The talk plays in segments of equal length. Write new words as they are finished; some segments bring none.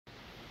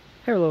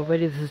Hello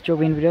everybody, this is Joe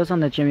being videos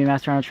on the Gemmy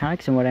Master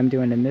Electronics, and what I'm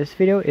doing in this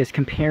video is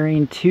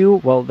comparing two,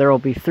 well there will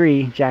be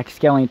three Jack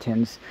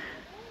Skellingtons,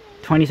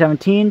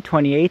 2017,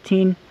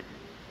 2018,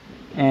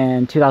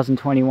 and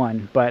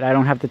 2021, but I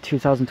don't have the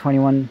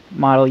 2021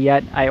 model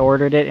yet. I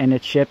ordered it and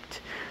it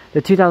shipped.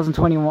 The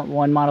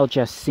 2021 model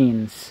just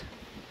scenes,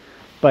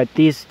 but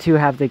these two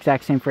have the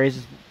exact same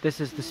phrases.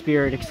 This is the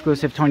Spirit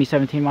exclusive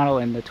 2017 model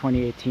and the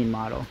 2018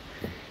 model.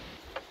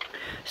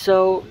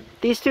 So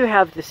these two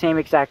have the same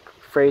exact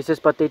phrases,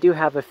 but they do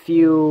have a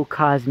few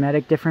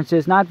cosmetic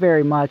differences. Not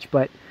very much,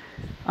 but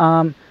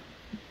the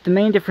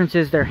main difference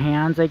is their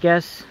hands, I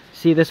guess.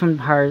 See, this one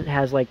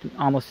has like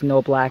almost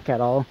no black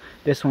at all.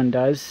 This one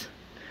does.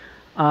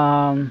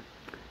 The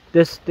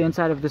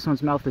inside of this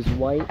one's mouth is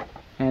white,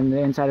 and the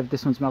inside of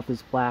this one's mouth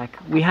is black.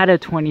 We had a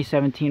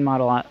 2017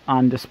 model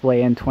on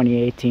display in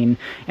 2018,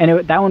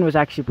 and that one was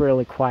actually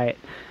really quiet.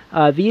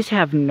 These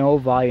have no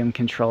volume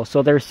control,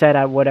 so they're set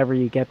at whatever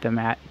you get them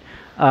at.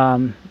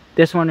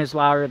 This one is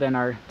louder than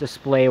our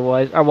display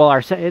was, or well,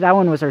 that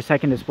one was our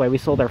second display. We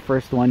sold our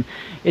first one.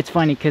 It's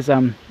funny because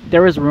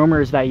there was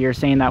rumors that year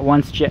saying that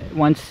once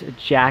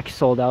Jack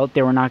sold out,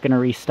 they were not going to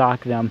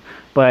restock them.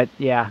 But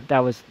yeah,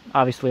 that was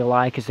obviously a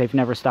lie because they've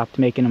never stopped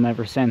making them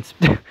ever since.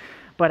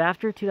 But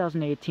after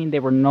 2018, they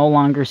were no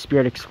longer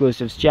Spirit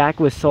exclusives. Jack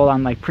was sold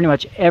on like pretty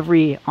much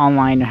every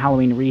online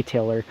Halloween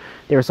retailer.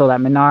 They were sold at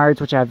Menards,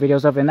 which I have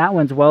videos of, and that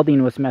one's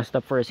welding was messed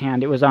up for his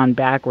hand. It was on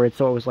backwards,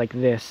 so it was like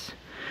this.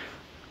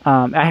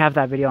 I have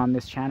that video on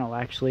this channel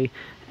actually.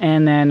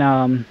 And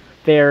then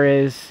there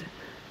was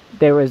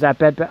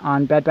that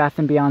on Bed Bath &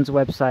 Beyond's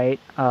website,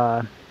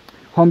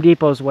 Home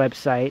Depot's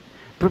website,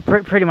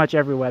 pretty much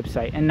every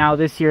website. And now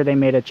this year they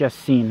made it just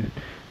seen.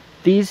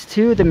 These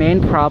two, the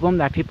main problem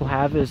that people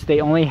have is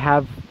they only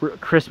have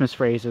Christmas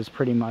phrases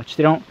pretty much.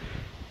 They don't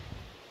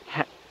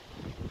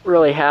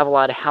really have a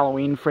lot of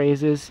Halloween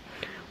phrases,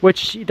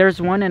 which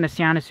there's one in a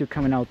Santa suit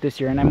coming out this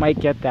year, and I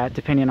might get that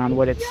depending on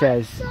what it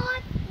says.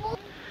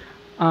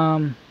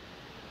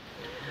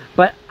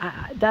 But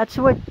that's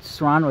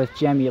what's wrong with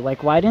Gemmy.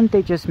 Like, why didn't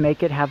they just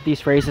make it have these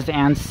phrases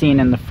and scene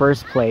in the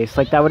first place?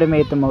 Like, that would have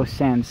made the most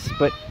sense.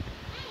 But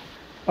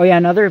oh yeah,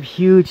 another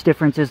huge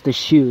difference is the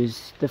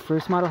shoes. The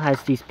first model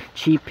has these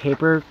cheap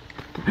paper,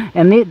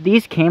 and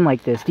these came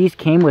like this. These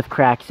came with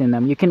cracks in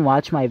them. You can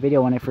watch my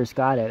video when I first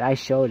got it. I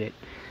showed it.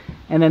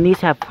 And then these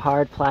have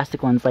hard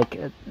plastic ones. Like,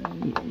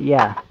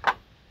 yeah,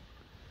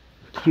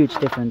 huge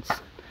difference.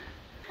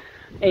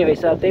 Anyway,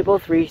 so they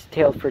both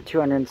retailed for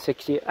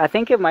 $260. I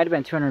think it might have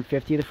been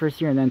 $250 the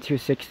first year and then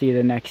 $260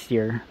 the next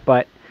year.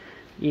 But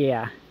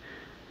yeah,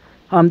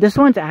 this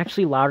one's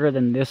actually louder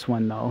than this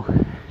one though.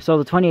 So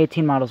the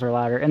 2018 models are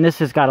louder, and this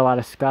has got a lot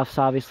of scuffs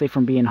obviously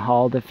from being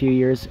hauled a few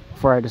years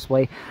for our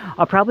display.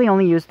 I'll probably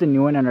only use the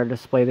new one on our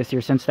display this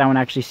year since that one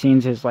actually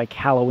seems his like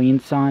Halloween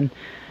son.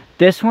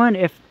 This one,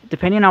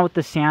 depending on what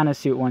the Santa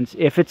suit ones,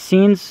 if it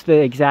seems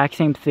the exact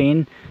same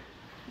thing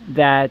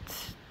that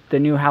the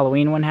new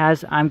Halloween one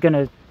has, I'm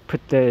gonna put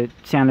the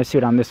Santa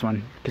suit on this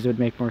one because it would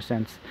make more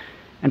sense,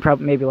 and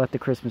probably maybe let the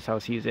Christmas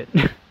house use it.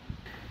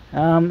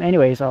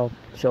 Anyways, I'll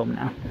show them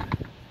now.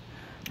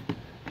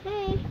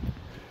 Hey.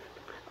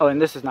 Oh,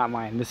 and this is not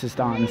mine. This is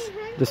Don's,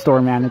 the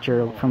store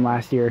manager from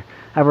last year.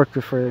 I've worked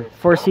with for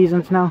 4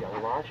 seasons now.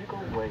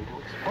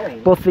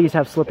 Both of these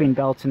have slipping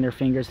belts in their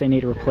fingers. They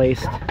need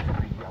replaced.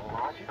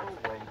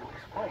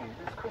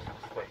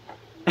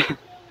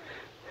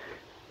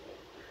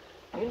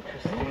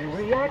 Interesting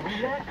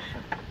reaction.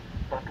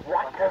 But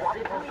what does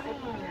it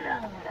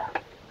mean?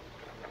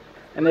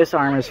 And this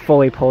arm is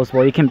fully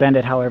posable. You can bend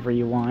it however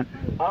you want.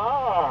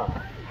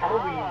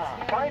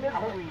 Halloween's finest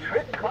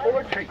trick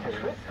or treat.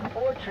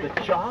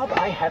 The job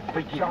I have for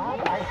you.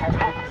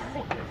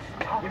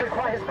 It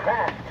requires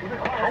craft,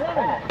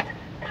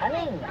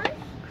 cunning. I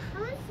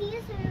want to see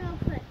this real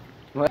quick.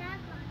 What?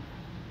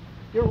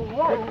 You're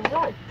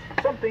right.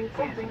 Something is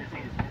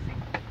missing.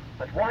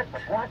 But what?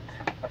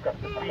 I've got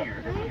the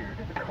beard,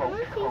 the coat,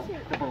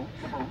 the boots.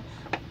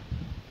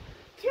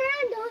 Turn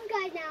on those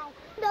guys now.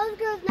 Those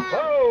girls now.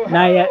 Oh,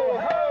 Not yet. Turn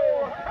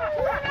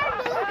on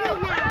those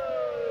girls now.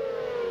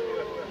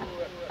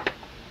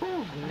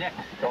 Who's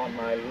next on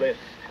my list?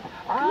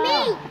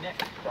 Me.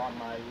 Next on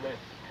my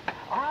list.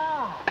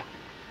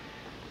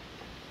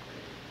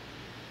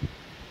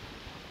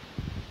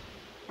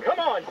 Come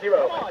on,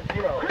 Zero.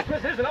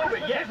 Christmas isn't over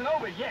yet.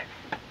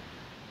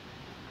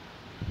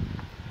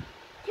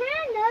 Turn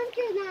on those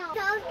girls now.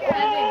 Those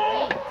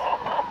girls.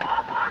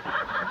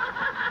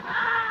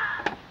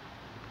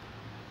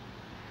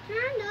 Turn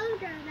on those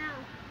girls now.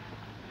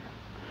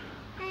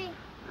 Hey,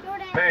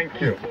 Jordan. Thank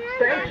you.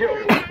 Thank you.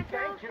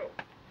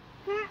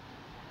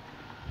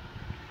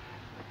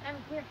 I'm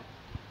here.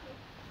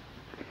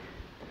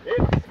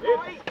 It's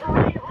great to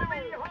be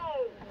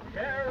home.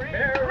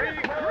 Merry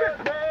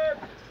Christmas.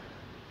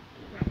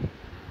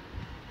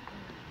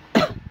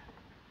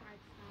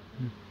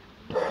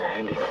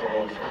 Sandy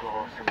Claus.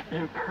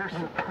 In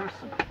person.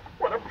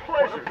 What a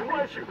pleasure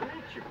to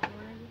meet you.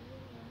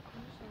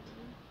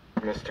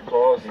 Mr.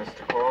 Claus,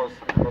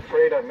 I'm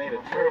afraid I made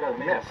a terrible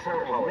mess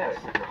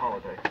of your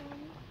holiday.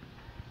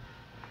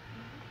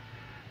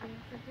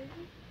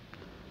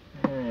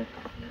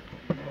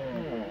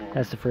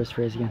 That's the first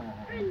phrase again.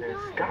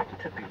 There's got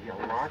to be a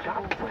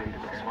logical way to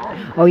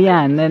respond. Oh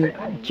yeah, and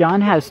then John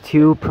has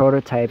two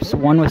prototypes,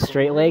 one with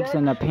straight legs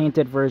and a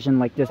painted version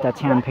like this that's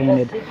hand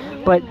painted.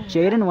 But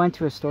Jaden went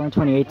to a store in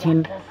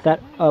 2018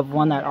 of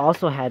one that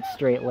also had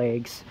straight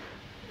legs,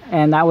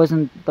 and that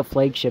wasn't the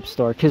flagship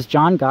store because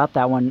John got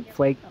that one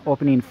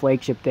opening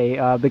flagship day.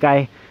 The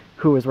guy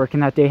who was working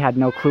that day had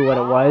no clue what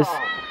it was.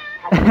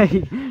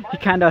 he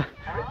kind of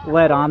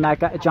led on that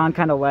guy. John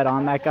kind of led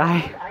on that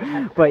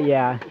guy, but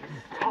yeah.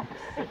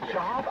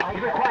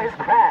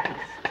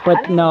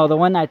 But no, the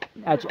one that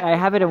I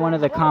have it in one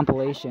of the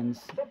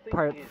compilations,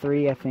 part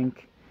 3, I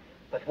think.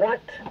 But what?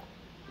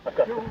 I've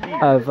got the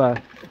beard.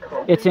 Of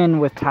it's in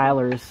with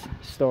Tyler's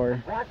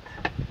store. What?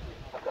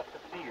 I've got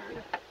the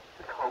beard,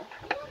 the coat.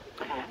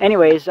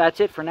 Anyways, that's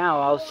it for now.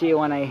 I'll see you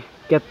when I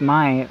get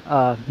my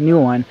new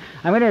one.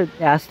 I'm gonna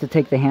ask to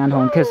take the hand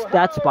home because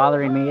that's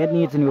bothering me. It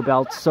needs a new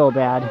belt so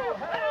bad.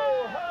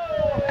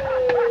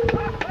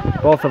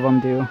 Both of them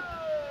do.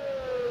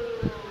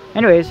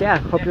 Anyways, yeah,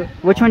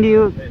 which one do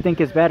you think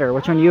is better?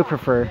 Which one do you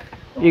prefer?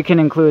 You can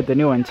include the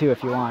new one too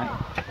if you want.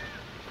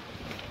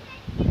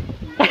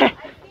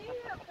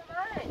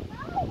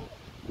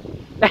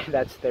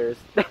 That's theirs.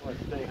 Say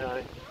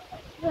hi.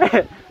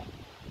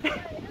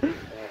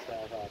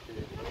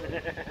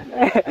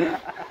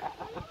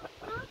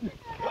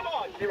 Come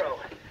on, Zero.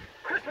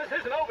 Christmas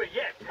isn't over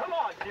yet. Come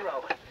on,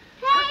 Zero.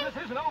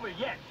 Christmas isn't over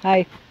yet.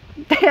 Hi.